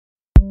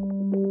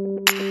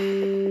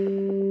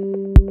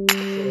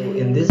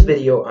this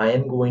video, I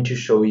am going to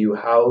show you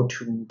how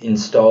to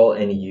install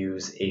and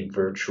use a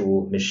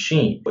virtual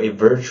machine. A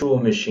virtual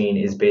machine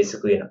is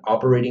basically an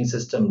operating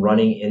system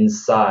running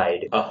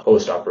inside a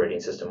host operating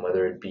system,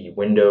 whether it be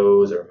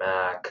Windows or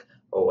Mac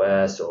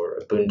OS or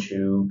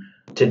Ubuntu.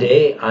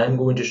 Today, I'm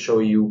going to show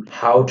you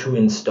how to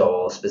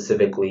install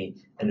specifically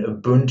an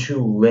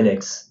Ubuntu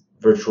Linux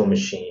virtual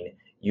machine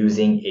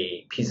using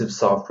a piece of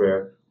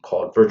software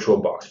called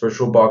VirtualBox.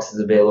 VirtualBox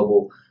is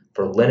available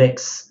for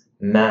Linux,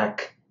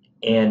 Mac,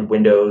 and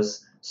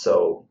Windows,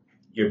 so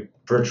you're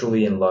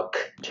virtually in luck.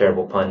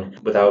 Terrible pun.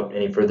 Without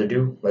any further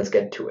ado, let's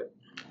get to it.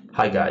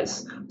 Hi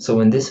guys, so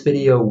in this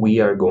video we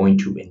are going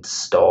to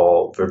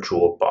install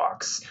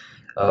VirtualBox.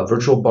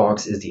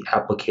 VirtualBox is the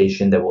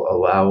application that will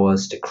allow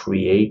us to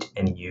create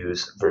and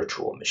use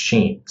virtual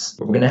machines.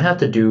 What we're going to have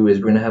to do is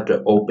we're going to have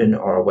to open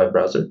our web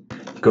browser,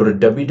 go to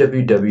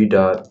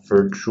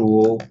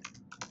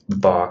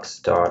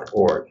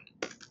www.virtualbox.org,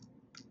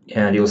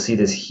 and you'll see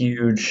this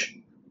huge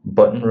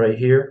button right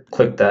here.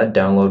 Click that,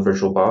 download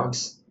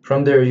VirtualBox.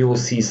 From there you will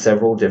see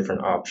several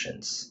different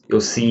options. You'll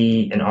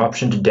see an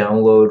option to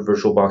download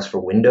VirtualBox for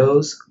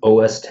Windows,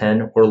 OS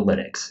 10, or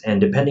Linux,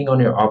 and depending on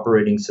your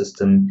operating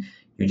system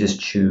you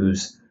just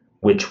choose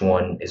which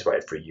one is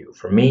right for you.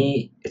 For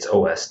me, it's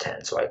OS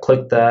 10, so I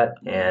click that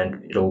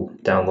and it'll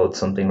download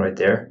something right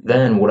there.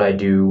 Then what I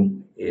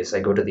do is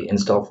I go to the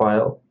install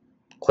file,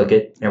 click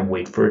it, and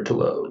wait for it to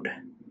load.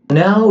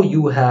 Now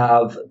you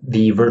have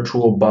the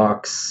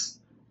VirtualBox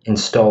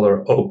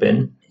installer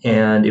open,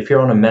 and if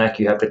you're on a Mac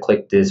you have to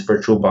click this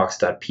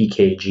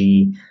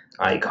virtualbox.pkg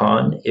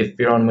icon. If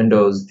you're on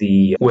Windows,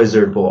 the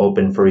wizard will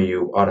open for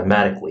you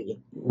automatically.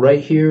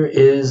 Right here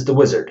is the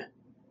wizard.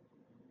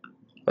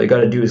 All you got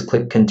to do is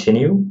click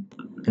continue,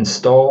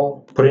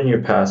 install, put in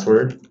your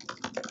password.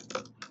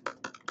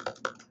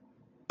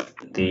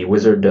 The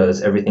wizard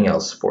does everything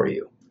else for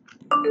you.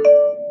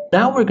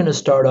 Now we're going to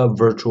start up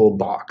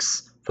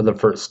VirtualBox for the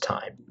first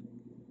time.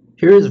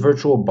 Here is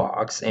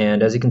VirtualBox,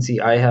 and as you can see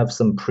I have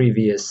some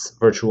previous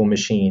virtual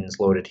machines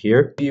loaded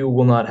here. You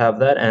will not have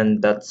that,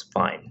 and that's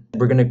fine.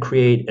 We're going to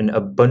create an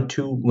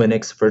Ubuntu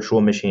Linux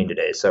virtual machine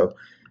today. So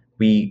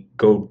we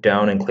go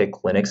down and click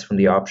Linux from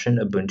the option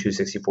Ubuntu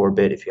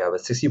 64-bit. If you have a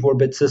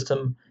 64-bit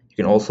system, you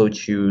can also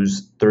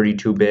choose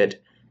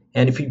 32-bit.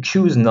 And if you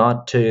choose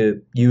not to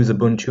use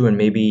Ubuntu and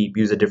maybe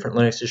use a different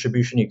Linux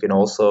distribution, you can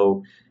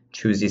also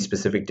choose the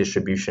specific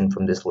distribution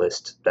from this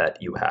list that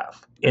you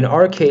have. In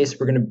our case,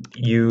 we're going to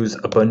use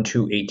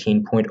Ubuntu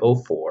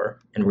 18.04,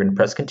 and we're going to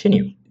press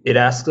continue. It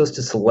asks us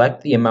to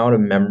select the amount of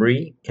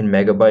memory in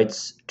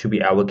megabytes to be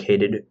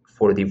allocated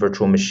for the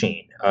virtual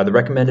machine. The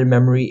recommended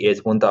memory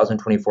is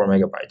 1024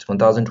 megabytes.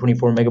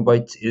 1024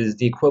 megabytes is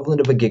the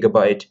equivalent of a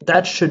gigabyte.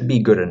 That should be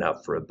good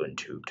enough for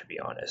Ubuntu, to be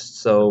honest.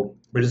 So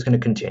we're just going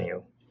to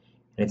continue.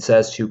 And it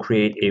says to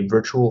create a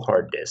virtual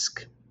hard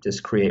disk.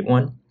 Just create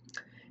one.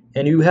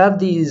 And you have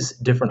these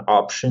different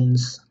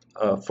options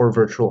for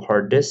virtual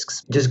hard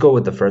disks. Just go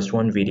with the first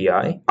one,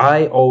 VDI.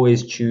 I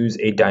always choose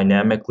a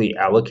dynamically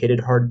allocated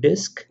hard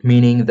disk,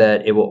 meaning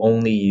that it will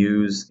only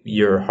use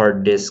your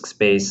hard disk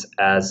space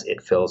as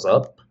it fills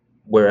up,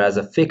 whereas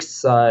a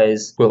fixed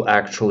size will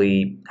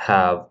actually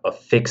have a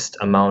fixed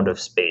amount of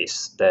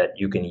space that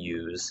you can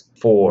use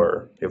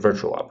for a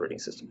virtual operating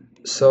system.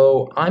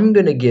 So I'm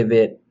going to give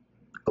it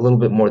a little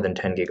bit more than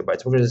 10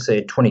 gigabytes. We're going to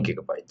say 20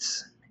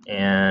 gigabytes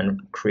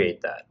and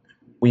create that.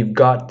 We've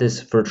got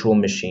this virtual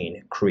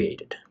machine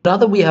created. Now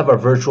that we have our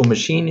virtual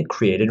machine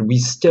created, we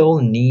still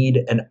need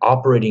an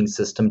operating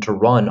system to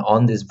run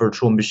on this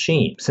virtual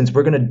machine. Since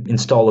we're going to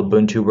install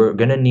Ubuntu, we're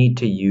going to need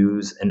to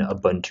use an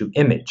Ubuntu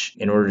image.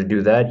 In order to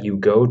do that, you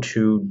go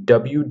to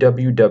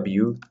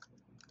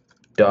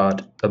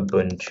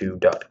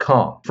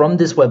www.ubuntu.com. From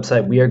this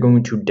website, we are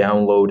going to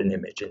download an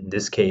image. In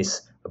this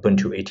case,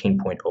 Ubuntu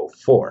 18.04.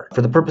 For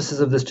the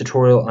purposes of this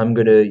tutorial, I'm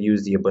going to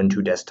use the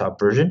Ubuntu desktop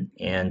version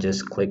and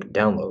just click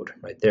download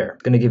right there.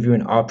 It's going to give you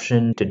an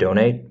option to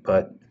donate,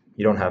 but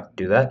you don't have to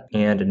do that.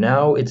 And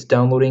now it's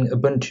downloading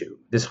Ubuntu.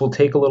 This will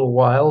take a little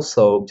while,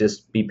 so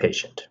just be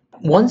patient.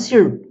 Once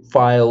your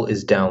file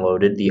is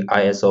downloaded, the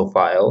ISO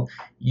file,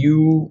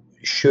 you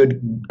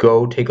should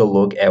go take a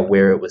look at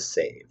where it was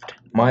saved.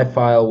 My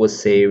file was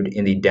saved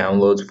in the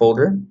downloads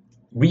folder.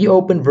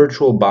 Reopen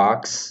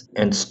VirtualBox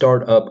and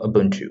start up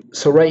Ubuntu.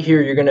 So right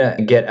here you're gonna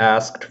get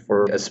asked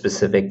for a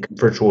specific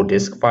virtual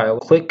disk file.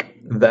 Click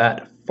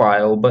that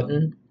file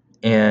button,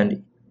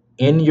 and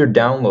in your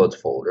downloads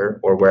folder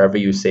or wherever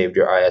you saved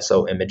your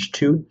ISO image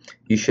to,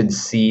 you should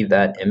see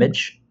that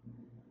image.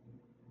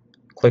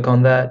 Click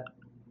on that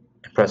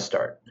and press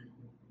start.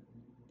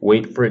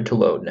 Wait for it to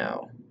load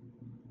now.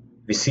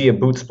 If you see a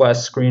boot splash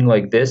screen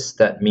like this,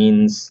 that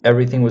means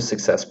everything was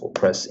successful.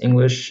 Press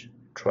English.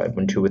 Try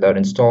Ubuntu without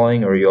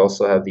installing, or you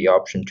also have the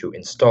option to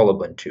install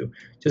Ubuntu.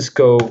 Just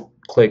go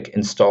click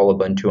install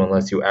Ubuntu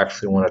unless you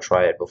actually want to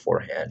try it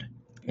beforehand.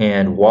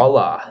 And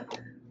voila,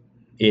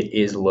 it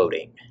is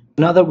loading.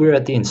 Now that we're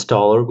at the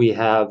installer, we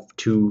have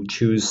to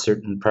choose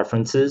certain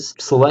preferences.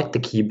 Select the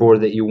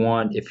keyboard that you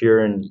want. If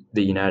you're in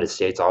the United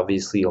States,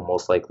 obviously you'll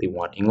most likely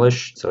want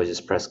English, so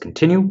just press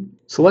continue.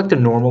 Select a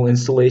normal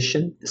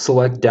installation.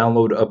 Select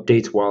download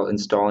updates while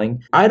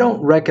installing. I don't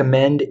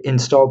recommend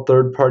install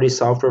third-party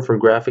software for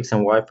graphics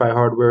and Wi-Fi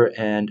hardware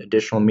and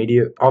additional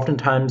media.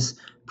 Oftentimes,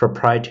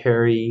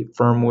 proprietary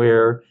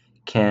firmware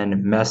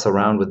can mess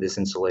around with this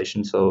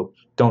installation, so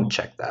don't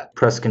check that.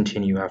 Press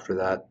continue after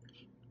that.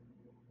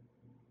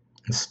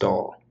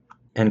 Install,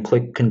 and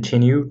click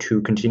continue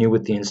to continue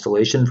with the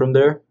installation from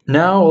there.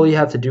 Now all you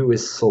have to do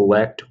is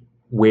select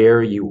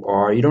where you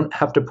are. You don't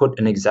have to put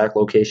an exact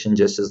location,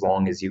 just as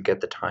long as you get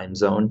the time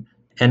zone.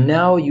 And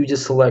now you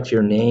just select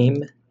your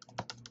name,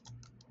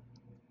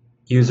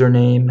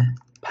 username,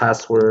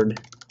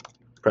 password,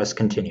 press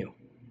continue.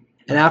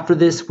 And after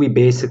this, we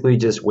basically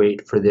just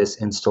wait for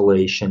this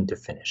installation to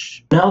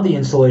finish. Now the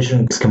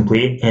installation is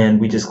complete,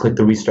 and we just click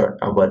the restart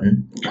now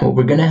button. What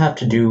we're going to have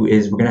to do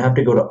is we're going to have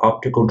to go to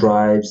optical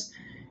drives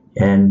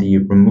and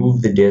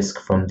remove the disk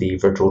from the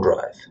virtual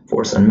drive.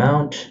 Force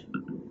unmount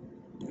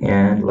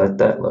and let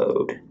that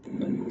load.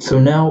 So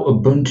now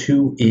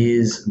Ubuntu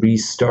is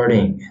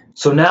restarting.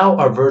 So now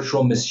our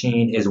virtual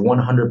machine is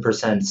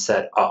 100%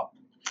 set up.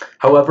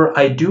 However,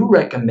 I do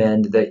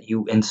recommend that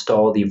you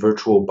install the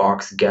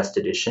VirtualBox guest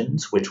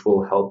editions, which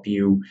will help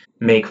you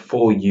make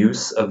full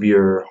use of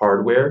your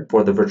hardware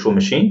for the virtual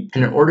machine.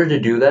 And in order to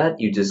do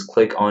that, you just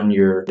click on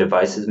your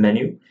devices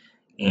menu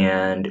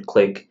and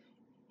click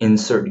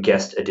Insert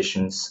Guest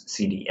Editions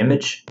CD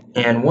image.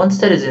 And once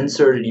that is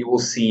inserted, you will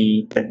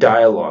see a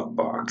dialog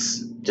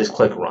box. Just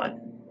click Run,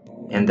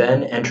 and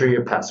then enter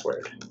your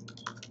password.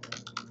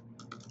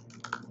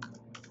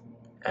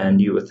 And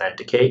you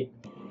authenticate.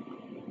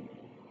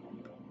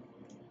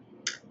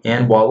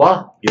 And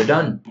voila, you're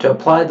done. To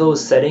apply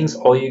those settings,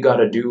 all you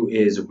gotta do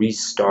is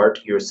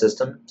restart your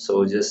system.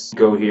 So just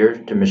go here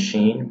to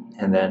Machine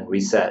and then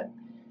Reset.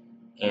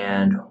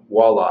 And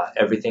voila,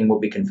 everything will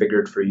be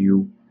configured for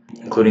you,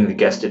 including the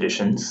guest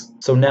editions.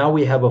 So now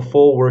we have a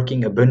full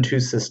working Ubuntu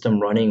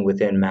system running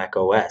within Mac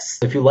OS.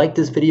 If you like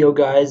this video,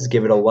 guys,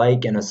 give it a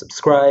like and a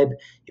subscribe.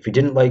 If you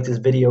didn't like this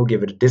video,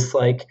 give it a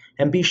dislike,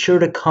 and be sure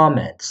to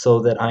comment so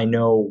that I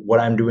know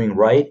what I'm doing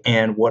right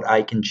and what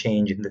I can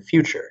change in the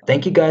future.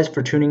 Thank you guys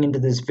for tuning into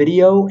this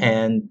video,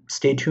 and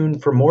stay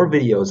tuned for more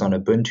videos on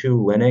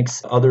Ubuntu,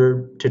 Linux,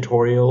 other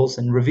tutorials,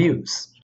 and reviews.